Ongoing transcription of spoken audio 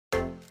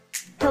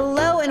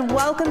and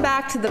welcome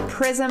back to the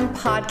Prism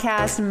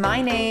Podcast.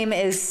 My name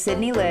is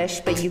Sydney Lish,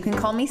 but you can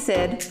call me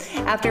Sid.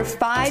 After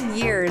 5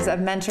 years of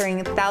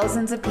mentoring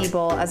thousands of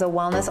people as a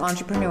wellness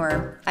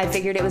entrepreneur, I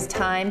figured it was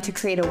time to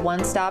create a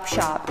one-stop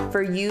shop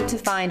for you to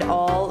find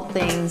all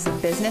things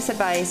business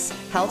advice,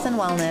 health and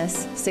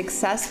wellness,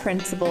 success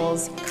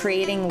principles,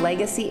 creating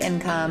legacy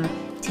income,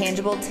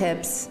 tangible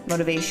tips,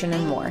 motivation,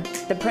 and more.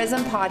 The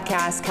Prism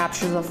Podcast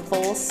captures a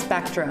full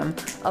spectrum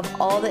of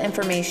all the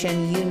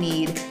information you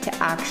need to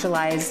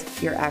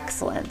actualize your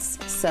excellence.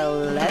 So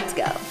let's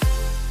go.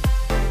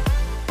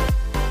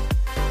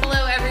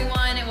 Hello,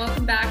 everyone, and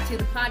welcome back to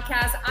the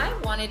podcast. I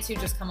wanted to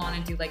just come on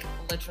and do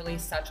literally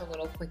such a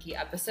little quickie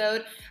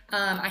episode.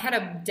 I had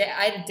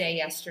a day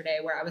yesterday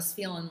where I was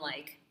feeling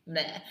like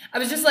meh. I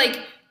was just like,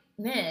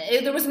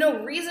 there was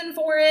no reason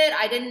for it.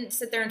 I didn't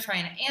sit there and try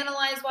and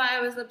analyze why I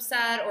was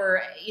upset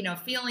or,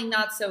 feeling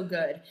not so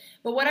good.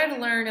 But what I've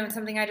learned, and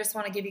something I just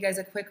want to give you guys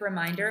a quick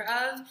reminder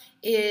of,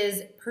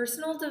 is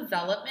personal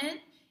development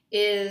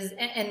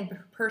and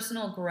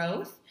personal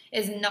growth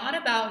is not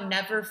about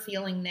never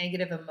feeling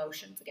negative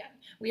emotions again.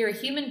 We are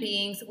human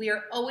beings. We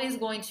are always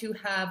going to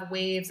have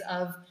waves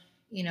of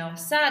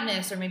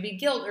sadness or maybe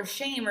guilt or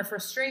shame or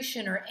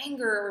frustration or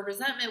anger or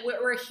resentment.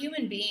 We're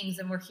human beings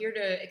and we're here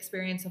to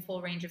experience a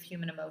full range of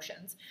human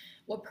emotions.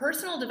 What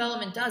personal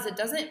development does, it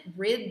doesn't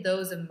rid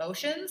those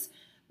emotions,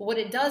 but what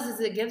it does is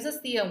it gives us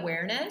the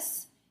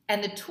awareness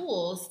and the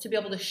tools to be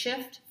able to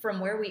shift from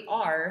where we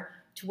are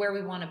to where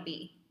we want to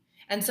be.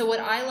 And so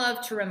what I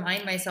love to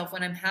remind myself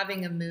when I'm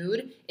having a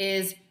mood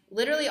is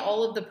literally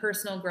all of the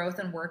personal growth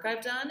and work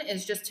I've done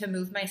is just to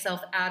move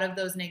myself out of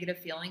those negative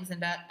feelings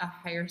into a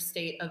higher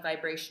state of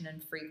vibration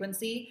and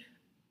frequency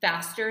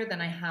faster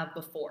than I have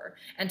before.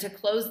 And to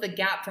close the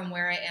gap from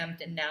where I am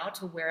now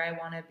to where I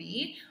want to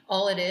be,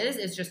 all it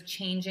is just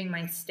changing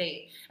my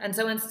state. And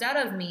so instead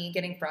of me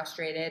getting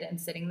frustrated and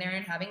sitting there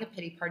and having a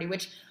pity party,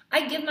 which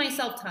I give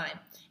myself time.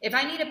 If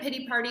I need a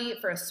pity party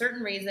for a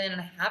certain reason and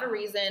I have a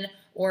reason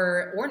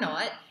or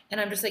not, and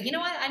I'm just like, you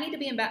know what? I need to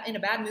be in a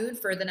bad mood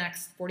for the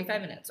next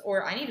 45 minutes,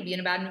 or I need to be in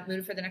a bad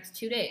mood for the next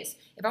 2 days.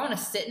 If I want to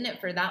sit in it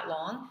for that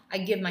long, I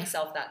give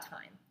myself that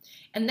time.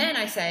 And then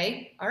I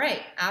say, all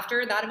right,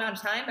 after that amount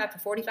of time, after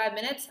 45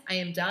 minutes, I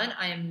am done.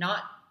 I am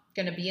not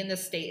going to be in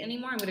this state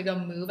anymore. I'm going to go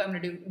move. I'm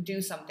going to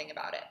do something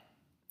about it.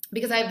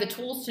 Because I have the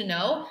tools to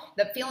know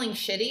that feeling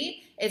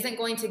shitty isn't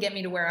going to get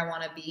me to where I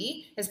want to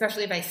be,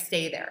 especially if I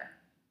stay there.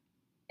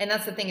 And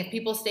that's the thing. If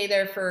people stay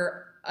there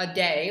for a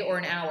day or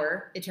an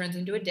hour, it turns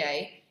into a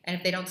day. And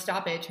if they don't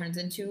stop it, it turns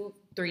into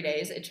 3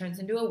 days, it turns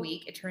into a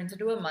week, it turns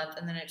into a month,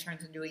 and then it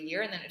turns into a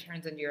year, and then it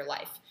turns into your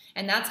life.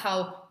 And that's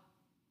how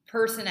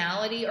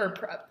personality or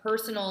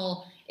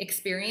personal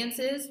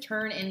experiences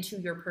turn into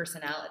your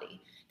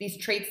personality. These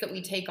traits that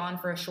we take on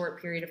for a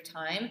short period of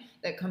time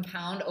that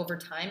compound over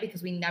time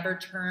because we never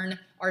turn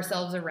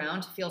ourselves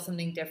around to feel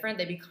something different,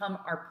 they become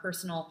our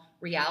personal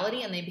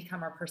reality and they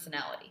become our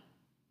personality.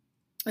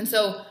 And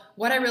so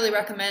what I really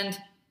recommend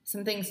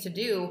some things to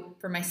do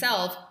for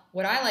myself,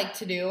 what I like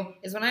to do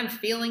is when I'm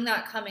feeling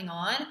that coming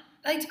on,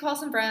 I like to call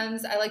some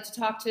friends. I like to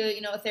talk to,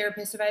 a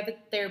therapist if I have a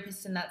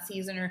therapist in that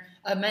season or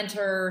a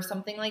mentor or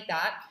something like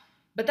that.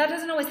 But that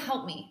doesn't always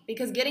help me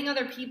because getting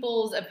other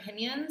people's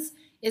opinions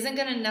isn't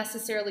going to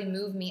necessarily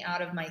move me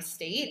out of my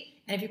state.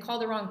 And if you call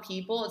the wrong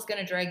people, it's going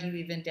to drag you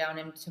even down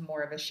into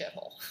more of a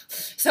shithole.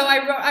 So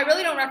I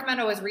really don't recommend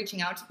always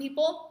reaching out to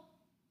people.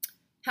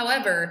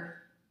 However,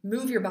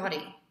 move your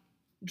body,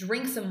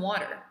 drink some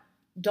water.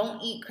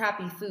 Don't eat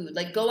crappy food.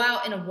 Go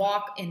out in a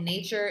walk in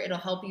nature. It'll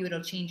help you.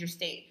 It'll change your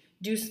state.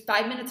 Do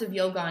 5 minutes of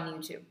yoga on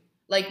YouTube.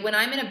 When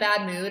I'm in a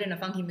bad mood, in a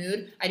funky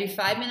mood, I do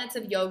 5 minutes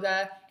of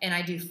yoga and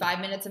I do 5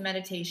 minutes of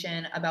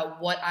meditation about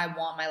what I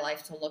want my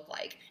life to look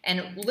like.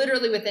 And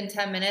literally within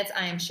 10 minutes,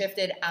 I am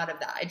shifted out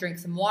of that. I drink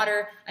some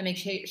water. I make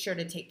sure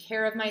to take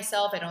care of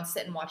myself. I don't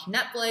sit and watch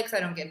Netflix. I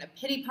don't get in a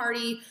pity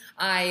party.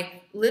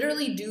 I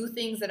literally do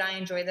things that I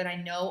enjoy that I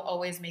know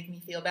always make me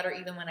feel better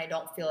even when I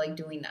don't feel like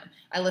doing them.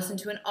 I listen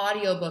to an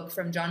audiobook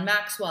from John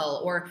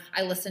Maxwell, or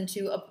I listen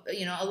to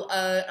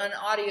an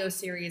audio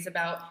series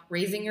about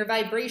raising your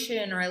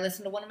vibration, or I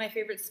listen to one of my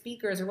favorite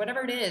speakers or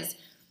whatever it is.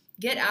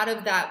 Get out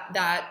of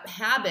that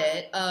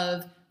habit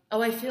of,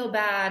 oh, I feel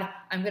bad.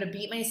 I'm going to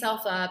beat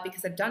myself up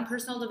because I've done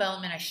personal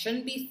development. I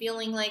shouldn't be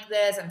feeling like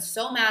this. I'm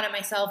so mad at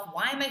myself.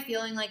 Why am I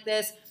feeling like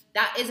this?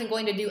 That isn't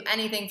going to do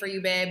anything for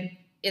you, babe.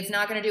 It's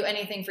not going to do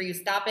anything for you.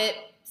 Stop it.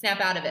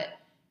 Snap out of it.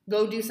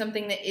 Go do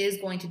something that is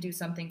going to do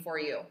something for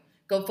you.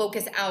 Go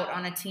focus out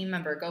on a team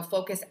member. Go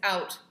focus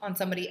out on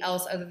somebody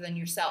else other than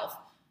yourself.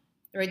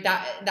 Right?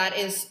 That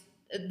is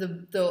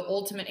the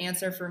ultimate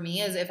answer for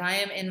me is if I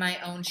am in my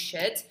own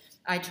shit,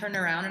 I turn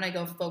around and I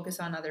go focus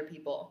on other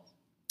people.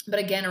 But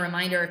again, a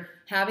reminder,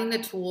 having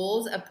the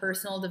tools of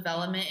personal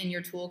development in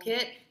your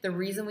toolkit, the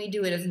reason we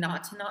do it is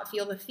not to not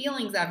feel the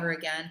feelings ever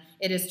again.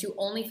 It is to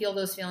only feel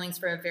those feelings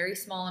for a very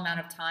small amount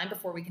of time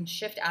before we can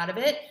shift out of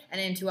it and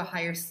into a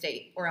higher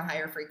state or a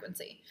higher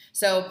frequency.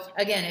 So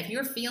again, if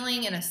you're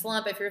feeling in a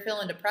slump, if you're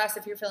feeling depressed,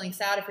 if you're feeling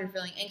sad, if you're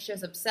feeling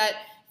anxious, upset,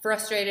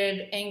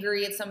 frustrated,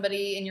 angry at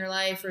somebody in your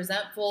life,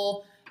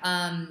 resentful,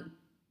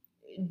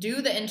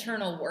 do the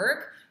internal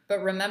work,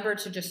 but remember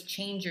to just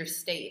change your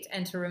state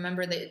and to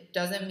remember that it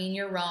doesn't mean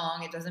you're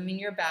wrong. It doesn't mean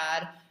you're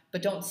bad,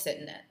 but don't sit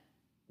in it.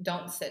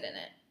 Don't sit in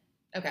it.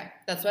 Okay,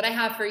 that's what I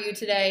have for you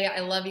today.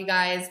 I love you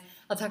guys.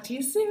 I'll talk to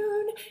you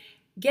soon.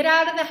 Get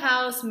out of the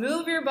house,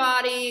 move your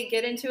body,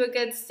 get into a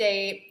good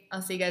state.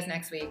 I'll see you guys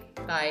next week.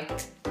 Bye.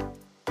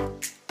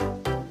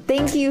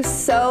 Thank you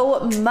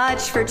so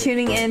much for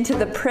tuning in to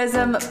the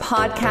Prism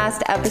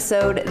podcast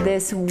episode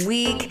this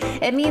week.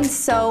 It means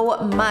so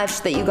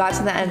much that you got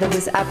to the end of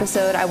this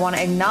episode. I want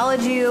to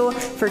acknowledge you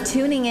for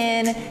tuning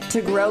in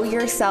to grow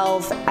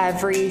yourself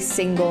every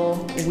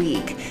single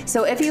week.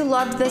 So if you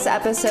loved this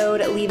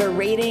episode, leave a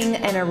rating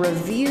and a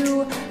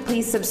review.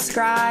 Please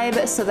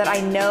subscribe so that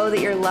I know that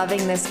you're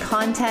loving this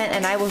content,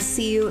 and I will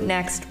see you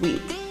next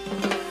week.